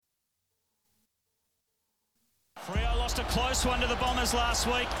Freo lost a close one to the Bombers last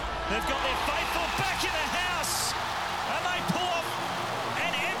week. They've got their faithful back in the house, and they pull off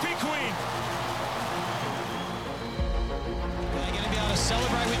an epic win. They're going to be able to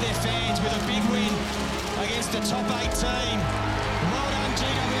celebrate with their fans with a big win against the top 8 team. Well done,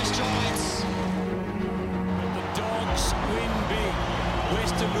 GWS Giants. The Dogs win big.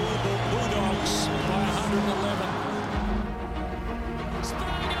 Western Bulldogs by 111.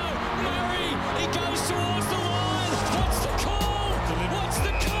 Spargo, Murray, he goes towards the line. What's the call? What's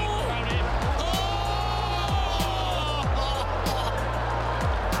the call? Oh!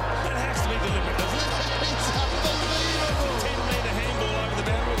 That has to be deliberate, doesn't it? It's unbelievable. 10-metre handball over the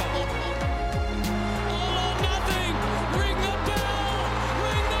boundary line. All or nothing. Ring the bell.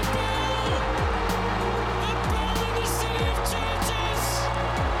 Ring the bell. The bell in the city of Chances.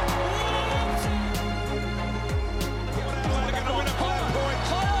 They're going to win it by a point.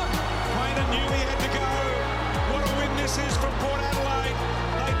 Quayner knew he had to go. What a win this is from Port Adelaide.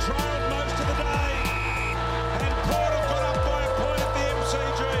 They trailed most of the day. And Port have got up by a point at the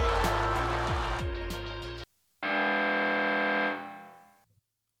MCG.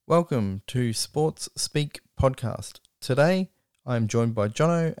 Welcome to Sports Speak Podcast. Today, I am joined by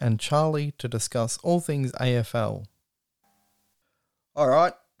Jono and Charlie to discuss all things AFL.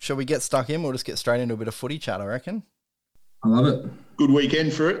 Alright, shall we get stuck in? We'll just get straight into a bit of footy chat, I reckon. I love it. Good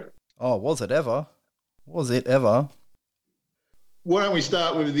weekend for it. Oh, was it ever? Was it ever? Why don't we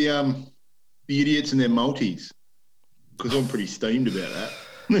start with the idiots and their multis? Because I'm pretty steamed about that.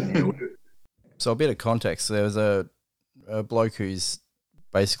 So a bit of context. There was a bloke who's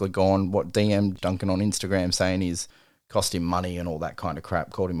basically gone, DM'd Duncan on Instagram saying he's cost him money and all that kind of crap,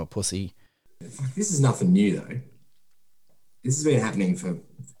 called him a pussy. This is nothing new, though. This has been happening for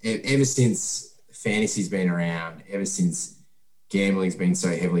ever since fantasy's been around, ever since gambling's been so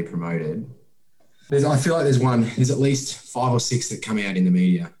heavily promoted. I feel like there's at least 5 or 6 that come out in the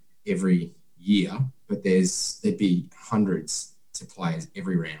media every year, but there'd be hundreds to players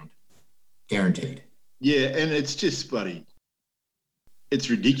every round, guaranteed. Yeah, and it's just bloody, it's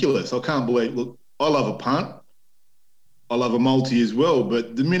ridiculous. I can't believe, look, I love a punt. I love a multi as well,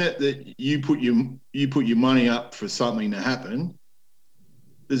 but the minute that you put your money up for something to happen,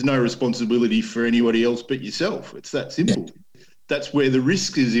 there's no responsibility for anybody else but yourself. It's that simple. Yeah. That's where the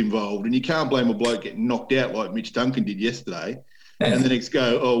risk is involved, and you can't blame a bloke getting knocked out like Mitch Duncan did yesterday, and the next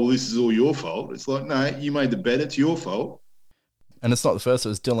go, oh, well, this is all your fault. It's like, no, you made the bet. It's your fault. And it's not the first. It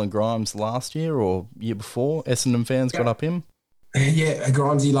was Dylan Grimes last year or year before. Essendon fans got up him. Yeah,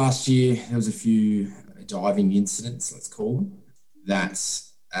 Grimesy last year, there was a few diving incidents, let's call them,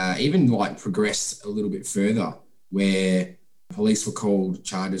 that's even progressed a little bit further, where police were called,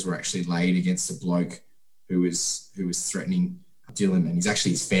 charges were actually laid against a bloke who was threatening Dylan, and he's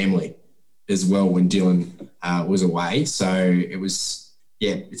actually his family as well when Dylan was away. So it was,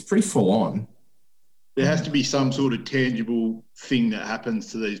 it's pretty full on. There has to be some sort of tangible thing that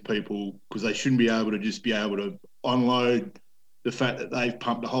happens to these people, because they shouldn't be able to unload the fact that they've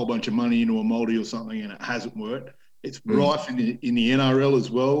pumped a whole bunch of money into a multi or something and it hasn't worked. It's rife in the NRL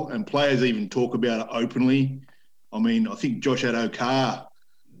as well, and players even talk about it openly. I mean, I think Josh Addo-Carr,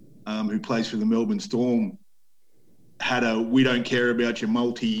 who plays for the Melbourne Storm, had a "we don't care about your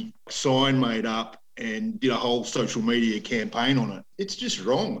multi" sign made up and did a whole social media campaign on it. It's just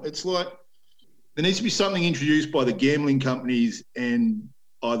wrong. It's like there needs to be something introduced by the gambling companies and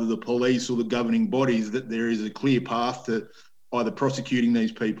either the police or the governing bodies that there is a clear path to either prosecuting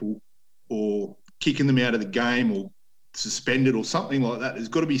these people or kicking them out of the game or suspended or something like that. There's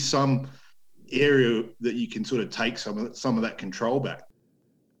got to be some area that you can sort of take some of that control back.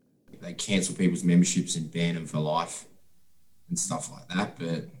 They cancel people's memberships and ban them for life and stuff like that. But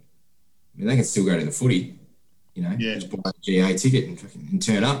I mean, they can still go to the footy, just buy a GA ticket and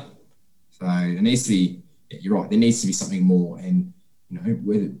turn up. So there needs to be, you're right, there needs to be something more. And,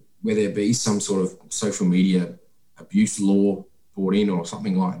 whether there be some sort of social media abuse law brought in or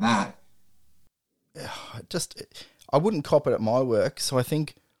something like that. I wouldn't cop it at my work. So I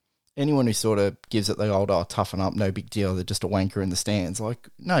think anyone who sort of gives it the old, toughen up, no big deal, they're just a wanker in the stands.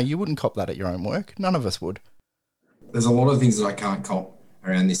 No, you wouldn't cop that at your own work. None of us would. There's a lot of things that I can't cop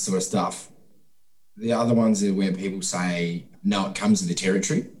around this sort of stuff. The other ones are where people say, no, it comes with the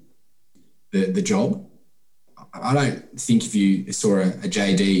territory, the job. I don't think if you saw a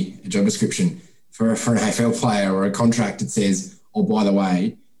JD, a job description, for an AFL player or a contract, it says, oh, by the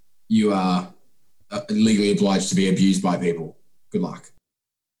way, you are legally obliged to be abused by people. Good luck.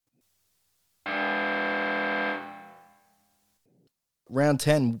 Round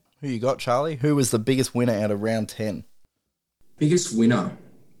 10, who you got, Charlie? Who was the biggest winner out of round 10? Biggest winner?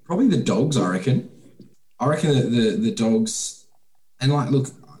 Probably the Dogs, I reckon. I reckon that the Dogs, and like, look,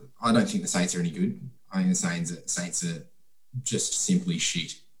 I don't think the Saints are any good. I think the Saints are just simply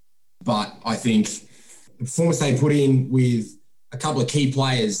shit. But I think the performance they put in with a couple of key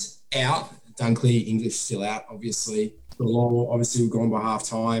players out, Dunkley, English still out, obviously. The Law, obviously, gone by half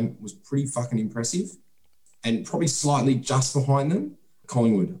time, was pretty fucking impressive. And probably slightly just behind them,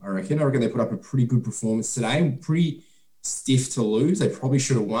 Collingwood, I reckon. I reckon they put up a pretty good performance today. Pretty stiff to lose. They probably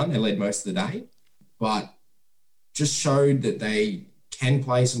should have won. They led most of the day. But just showed that they can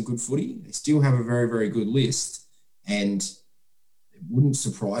play some good footy. They still have a very, very good list. And it wouldn't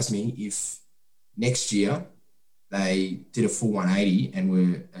surprise me if next year they did a full 180 and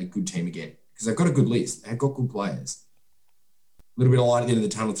were a good team again. Because they've got a good list. They've got good players. A little bit of light at the end of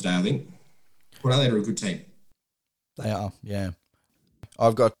the tunnel today, I think. But they're a good team. They are, yeah.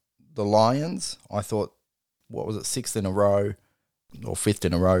 I've got the Lions. I thought, what was it, 6th in a row or 5th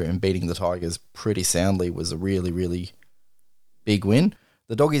in a row, and beating the Tigers pretty soundly was a really, really big win.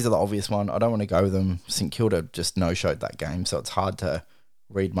 The Doggies are the obvious one. I don't want to go with them. St Kilda just no-showed that game, so it's hard to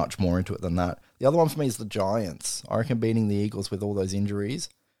read much more into it than that. The other one for me is the Giants. I reckon beating the Eagles with all those injuries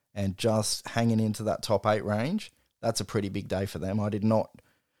and just hanging into that top 8 range, that's a pretty big day for them. I did not...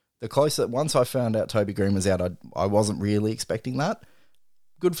 Once I found out Toby Green was out, I wasn't really expecting that.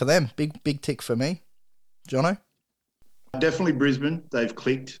 Good for them. Big tick for me. Jono? Definitely Brisbane. They've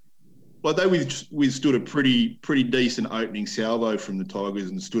clicked. Like they withstood a pretty decent opening salvo from the Tigers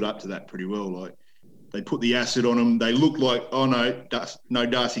and stood up to that pretty well. Like they put the acid on them. They looked like, oh no,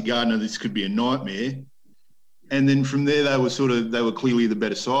 Darcy Gardner, this could be a nightmare. And then from there, they were clearly the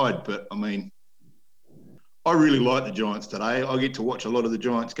better side. But I mean, I really like the Giants today. I get to watch a lot of the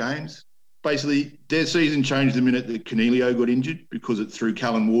Giants games. Basically, their season changed the minute that Cornelio got injured because it threw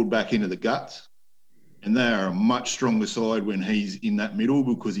Callan Ward back into the guts. And they are a much stronger side when he's in that middle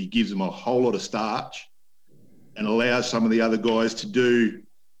because he gives them a whole lot of starch and allows some of the other guys to do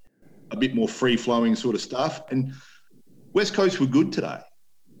a bit more free-flowing sort of stuff. And West Coast were good today,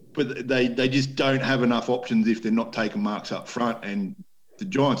 but they just don't have enough options if they're not taking marks up front. And the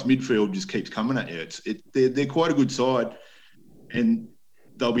Giants midfield just keeps coming at you. They're quite a good side, and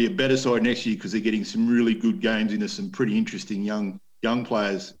they'll be a better side next year because they're getting some really good games into some pretty interesting young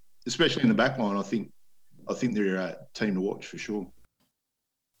players, especially in the back line. I think they're a team to watch for sure.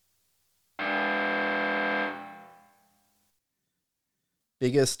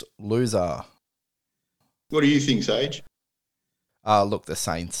 Biggest loser. What do you think, Sage? Look, the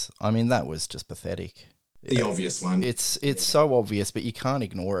Saints. I mean, that was just pathetic. The obvious one. It's so obvious, but you can't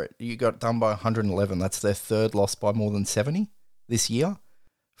ignore it. You got done by 111. That's their third loss by more than 70 this year.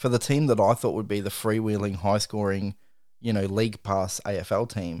 For the team that I thought would be the freewheeling, high-scoring, league pass AFL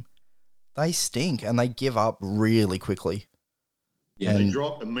team, they stink and they give up really quickly. Yeah, they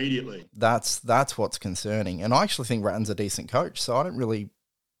drop immediately. That's what's concerning. And I actually think Ratton's a decent coach, so I don't really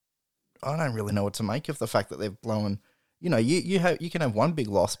know what to make of the fact that they've blown. You can have one big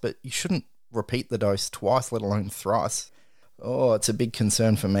loss, but you shouldn't repeat the dose twice, let alone thrice. Oh, it's a big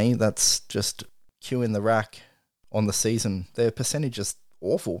concern for me. That's just queuing the rack on the season. Their percentage is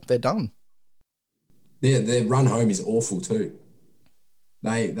awful. They're done. Their run home is awful too.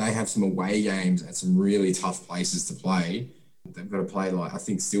 They have some away games at some really tough places to play. They've got to play I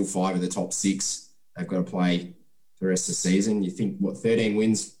think still 5 of the top 6. They've got to play the rest of the season. You think 13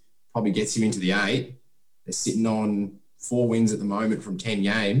 wins probably gets you into the 8. They're sitting on 4 wins at the moment from 10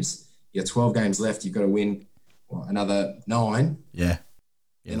 games. You got 12 games left. You've got to win another 9. Yeah.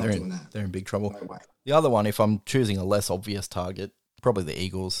 They're in big trouble. No way. The other one, if I'm choosing a less obvious target, probably the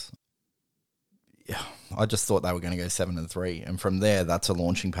Eagles. Yeah, I just thought they were going to go 7-3, and from there, that's a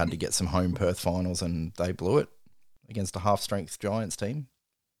launching pad to get some home Perth finals, and they blew it against a half-strength Giants team.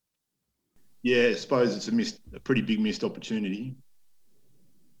 Yeah, I suppose it's a pretty big missed opportunity.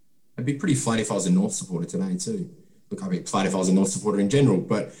 I'd be pretty flat if I was a North supporter today too. Look, I'd be flat if I was a North supporter in general,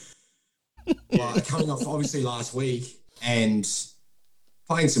 but coming off obviously last week and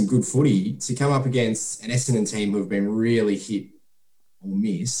playing some good footy, to come up against an Essendon team who have been really hit or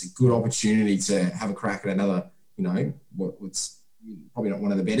miss, a good opportunity to have a crack at another, what's probably not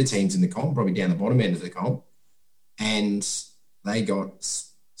one of the better teams in the comp, probably down the bottom end of the comp, and they got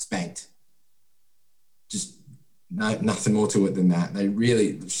spanked. Just nothing more to it than that. They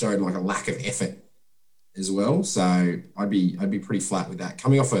really showed a lack of effort as well. So I'd be pretty flat with that.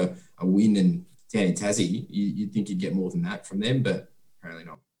 Coming off a win and down in Tassie, you'd think you'd get more than that from them, but apparently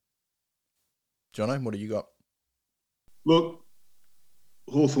not. Jono, what do you got? Look,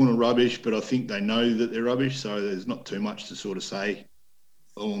 Hawthorn are rubbish, but I think they know that they're rubbish, so there's not too much to sort of say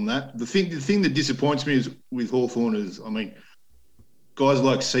on that. The thing that disappoints me is with Hawthorn is, guys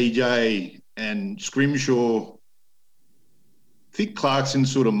like CJ And Scrimshaw, I think Clarkson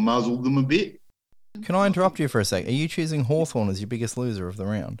sort of muzzled them a bit. Can I interrupt you for a sec? Are you choosing Hawthorn as your biggest loser of the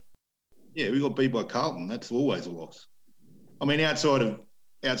round? Yeah, we got beat by Carlton. That's always a loss. I mean, outside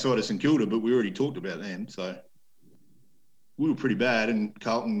of St Kilda, but we already talked about them. So we were pretty bad, and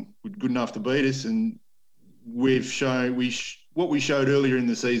Carlton were good enough to beat us. And we've shown what we showed earlier in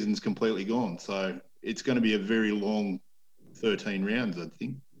the season is completely gone. So it's going to be a very long 13 rounds, I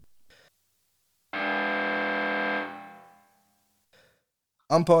think.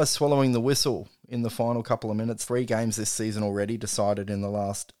 Umpires swallowing the whistle in the final couple of minutes. 3 games this season already decided in the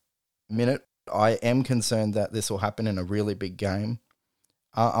last minute. I am concerned that this will happen in a really big game.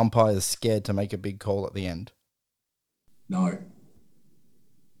 Are umpires scared to make a big call at the end? No.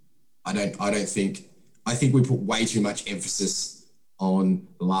 I don't think. I think we put way too much emphasis on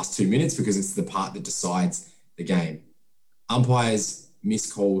the last 2 minutes because it's the part that decides the game. Umpires miss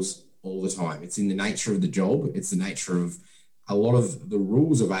calls all the time. It's in the nature of the job. It's the nature of a lot of the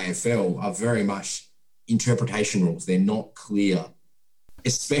rules of AFL are very much interpretation rules. They're not clear,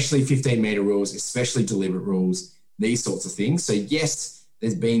 especially 15-metre rules, especially deliberate rules, these sorts of things. So, yes,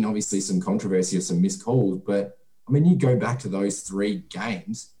 there's been obviously some controversy of some missed calls, but, I mean, you go back to those 3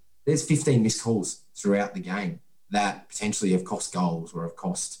 games, there's 15 missed calls throughout the game that potentially have cost goals or have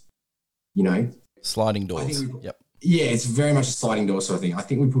cost, sliding doors. Yep. Yeah, it's very much a sliding door sort of thing. I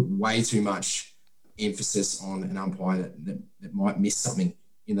think we put way too much emphasis on an umpire that might miss something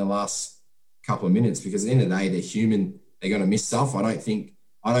in the last couple of minutes because at the end of the day, they're human. They're going to miss stuff. I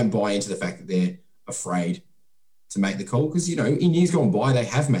don't buy into the fact that they're afraid to make the call because, in years gone by, they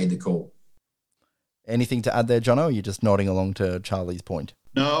have made the call. Anything to add there, Jono, or are you just nodding along to Charlie's point?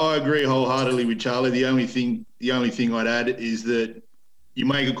 No, I agree wholeheartedly with Charlie. The only thing I'd add is that you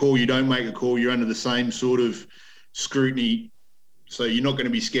make a call, you don't make a call, you're under the same sort of scrutiny. So you're not going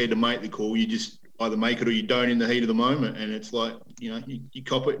to be scared to make the call. You just either make it or you don't in the heat of the moment. And it's like, you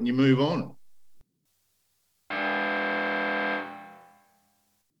cop it and you move on.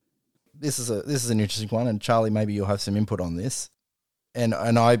 This is an interesting one, and Charlie, maybe you'll have some input on this. And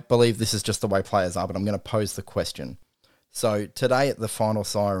I believe this is just the way players are, but I'm going to pose the question. So today at the final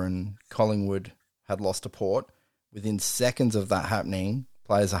siren, Collingwood had lost to Port. Within seconds of that happening,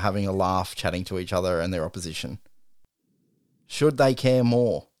 players are having a laugh, chatting to each other and their opposition. Should they care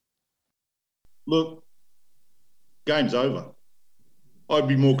more? Look, game's over. I'd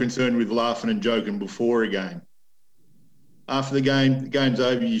be more concerned with laughing and joking before a game. After the game's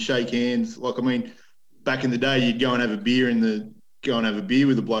over, you shake hands. Back in the day, you'd go and have a beer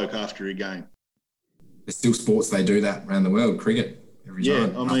with a bloke after a game. There's still sports they do that around the world. Cricket every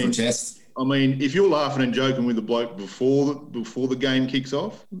time after a test. If you're laughing and joking with a bloke before the game kicks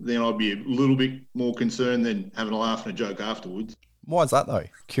off, then I'd be a little bit more concerned than having a laugh and a joke afterwards. Why is that though?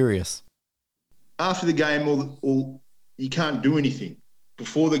 Curious. After the game, all you can't do anything.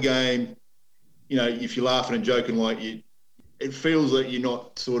 Before the game, if you're laughing and joking it feels like you're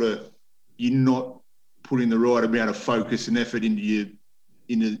not putting the right amount of focus and effort into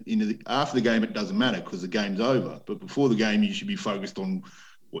after the game. It doesn't matter because the game's over. But before the game, you should be focused on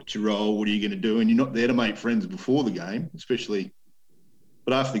what's your role, what are you going to do, and you're not there to make friends before the game, especially.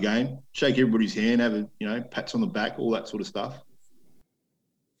 But after the game, shake everybody's hand, have pats on the back, all that sort of stuff.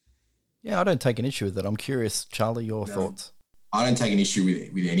 Yeah, I don't take an issue with it. I'm curious, Charlie, your thoughts. I don't take an issue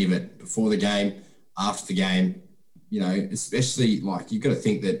with any of it. Before the game, after the game, especially you've got to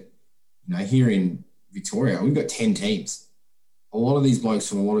think that, here in Victoria, we've got 10 teams. A lot of these blokes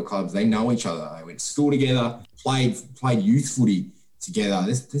from a lot of clubs, they know each other. They went to school together, played youth footy together.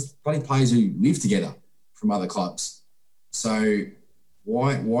 There's bloody players who live together from other clubs. So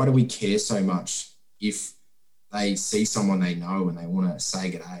why do we care so much if they see someone they know and they want to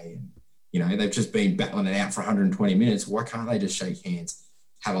say g'day and, they've just been battling it out for 120 minutes. Why can't they just shake hands,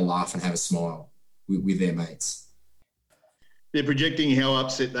 have a laugh and have a smile with their mates? They're projecting how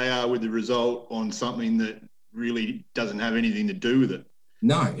upset they are with the result on something that really doesn't have anything to do with it.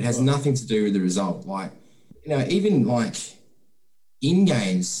 No, it has nothing to do with the result. Even in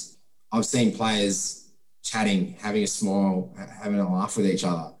games, I've seen players chatting, having a smile, having a laugh with each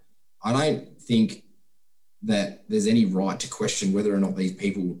other. I don't think that there's any right to question whether or not these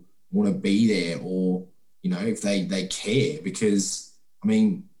people want to be there or, if they care because,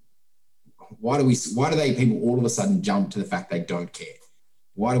 why do they people all of a sudden jump to the fact they don't care?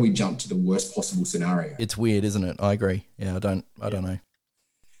 Why do we jump to the worst possible scenario? It's weird, isn't it? I agree. Yeah, I don't know.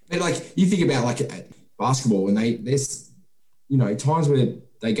 But you think about basketball and there's, times where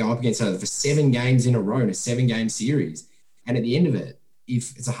they go up against each other for 7 games in a row in a 7-game series. And at the end of it,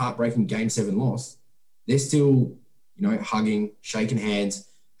 if it's a heartbreaking Game 7 loss, they're still, hugging, shaking hands,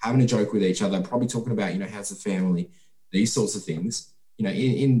 having a joke with each other, probably talking about, how's the family, these sorts of things.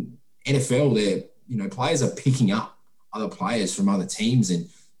 In NFL, they're, players are picking up other players from other teams. And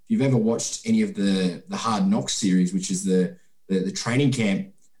if you've ever watched any of the Hard Knocks series, which is the training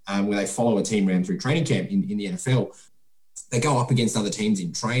camp where they follow a team around through training camp in the NFL, they go up against other teams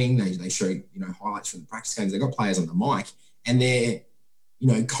in training. They show, highlights from the practice games. They've got players on the mic and they're,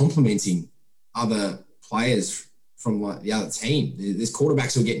 complimenting other players from like the other team. There's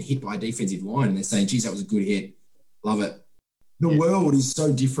quarterbacks who are getting hit by a defensive line and they're saying, geez, that was a good hit. Love it. The world is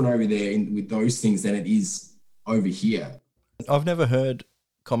so different over there with those things than it is over here. I've never heard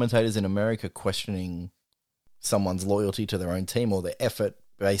commentators in America questioning someone's loyalty to their own team or their effort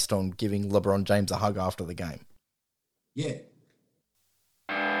based on giving LeBron James a hug after the game. Yeah.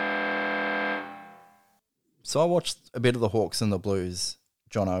 So I watched a bit of the Hawks and the Blues,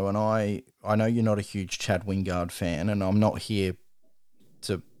 Jono, and I know you're not a huge Chad Wingard fan, and I'm not here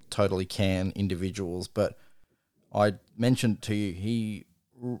to totally can individuals, but I mentioned to you, he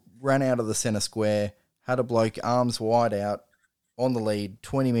ran out of the centre square, had a bloke arms wide out on the lead,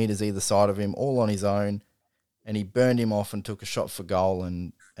 20 metres either side of him, all on his own, and he burned him off and took a shot for goal,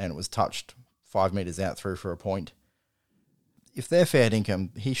 and it was touched 5 metres out through for a point. If they're fair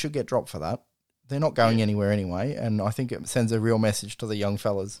dinkum, he should get dropped for that. They're not going anywhere anyway, and I think it sends a real message to the young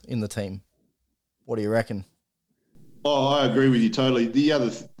fellas in the team. What do you reckon? Oh, I agree with you totally.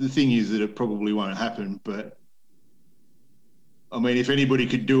 The thing is that it probably won't happen, but I mean, if anybody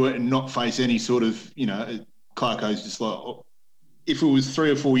could do it and not face any sort of, Clarko's just like, if it was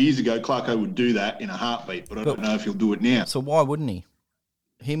 3 or 4 years ago, Clarko would do that in a heartbeat, but I don't know if he'll do it now. So why wouldn't he?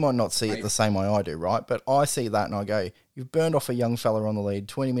 He might not see it the same way I do, right? But I see that and I go, you've burned off a young fella on the lead,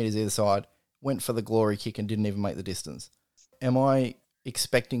 20 metres either side, went for the glory kick and didn't even make the distance. Am I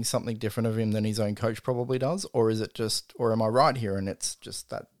expecting something different of him than his own coach probably does? Or is it just, or am I right here and it's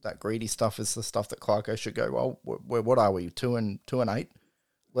just that greedy stuff is the stuff that Clarko should go, well, what are we, 2 and 8?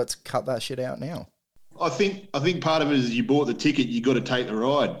 Let's cut that shit out now. I think part of it is you bought the ticket, you got to take the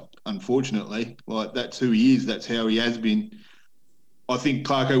ride, unfortunately. Like, that's who he is, that's how he has been. I think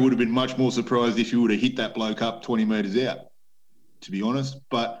Clarko would have been much more surprised if he would have hit that bloke up 20 metres out, to be honest.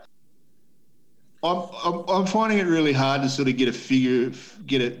 But I'm finding it really hard to sort of get a feel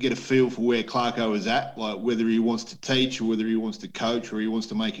for where Clarko is at, like whether he wants to teach or whether he wants to coach or he wants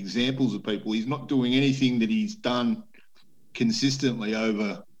to make examples of people. He's not doing anything that he's done consistently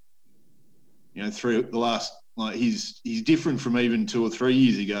over, through the last, like he's different from even 2 or 3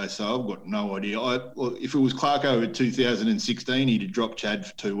 years ago. So I've got no idea. If it was Clarko in 2016, he'd have dropped Chad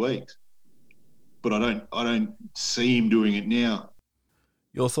for 2 weeks, but I don't see him doing it now.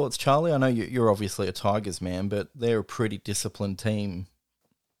 Your thoughts, Charlie? I know you're obviously a Tigers man, but they're a pretty disciplined team.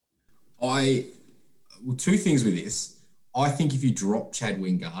 Well, 2 things with this. I think if you drop Chad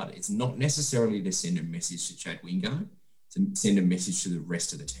Wingard, it's not necessarily to send a message to Chad Wingard, to send a message to the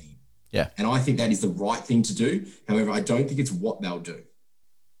rest of the team. Yeah. And I think that is the right thing to do. However, I don't think it's what they'll do.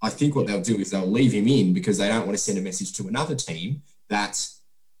 I think what they'll do is they'll leave him in because they don't want to send a message to another team that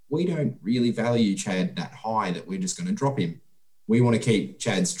we don't really value Chad that high that we're just going to drop him. We want to keep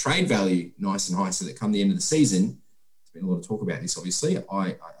Chad's trade value nice and high so that come the end of the season, there's been a lot of talk about this, obviously.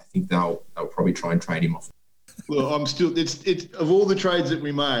 I think they'll probably try and trade him off. Well, I'm still, it's of all the trades that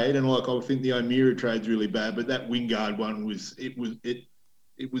we made, and like I think the O'Meara trade's really bad, but that Wingard one was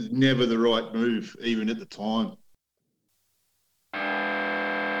never the right move, even at the time.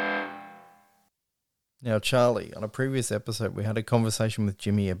 Now, Charlie, on a previous episode, we had a conversation with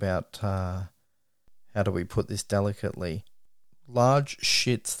Jimmy about how do we put this delicately? Large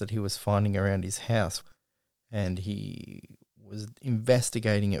shits that he was finding around his house, and he was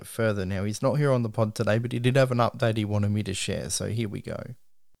investigating it further. Now, he's not here on the pod today, but he did have an update he wanted me to share, so here we go.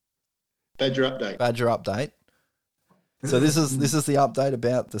 Badger update. So this is the update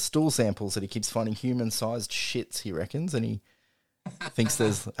about the stool samples that he keeps finding human-sized shits, he reckons, and he thinks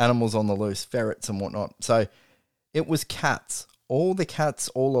there's animals on the loose, ferrets and whatnot. So it was cats, all the cats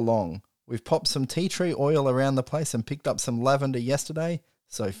all along. We've popped some tea tree oil around the place and picked up some lavender yesterday,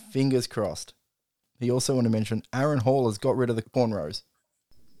 so fingers crossed. He also wanted to mention Aaron Hall has got rid of the cornrows.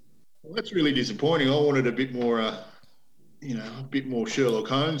 Well, that's really disappointing. I wanted a bit more, a bit more Sherlock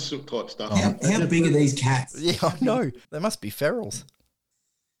Holmes type stuff. How big are these cats? Yeah, I know. They must be ferals.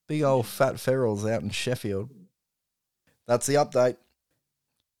 Big old fat ferals out in Sheffield. That's the update.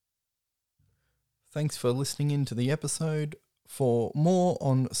 Thanks for listening in to the episode. For more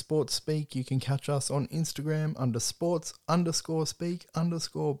on Sports Speak, you can catch us on Instagram under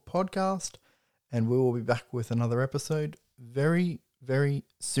sports_speak_podcast. And we will be back with another episode very, very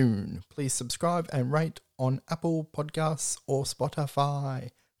soon. Please subscribe and rate on Apple Podcasts or Spotify.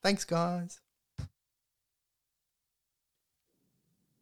 Thanks, guys.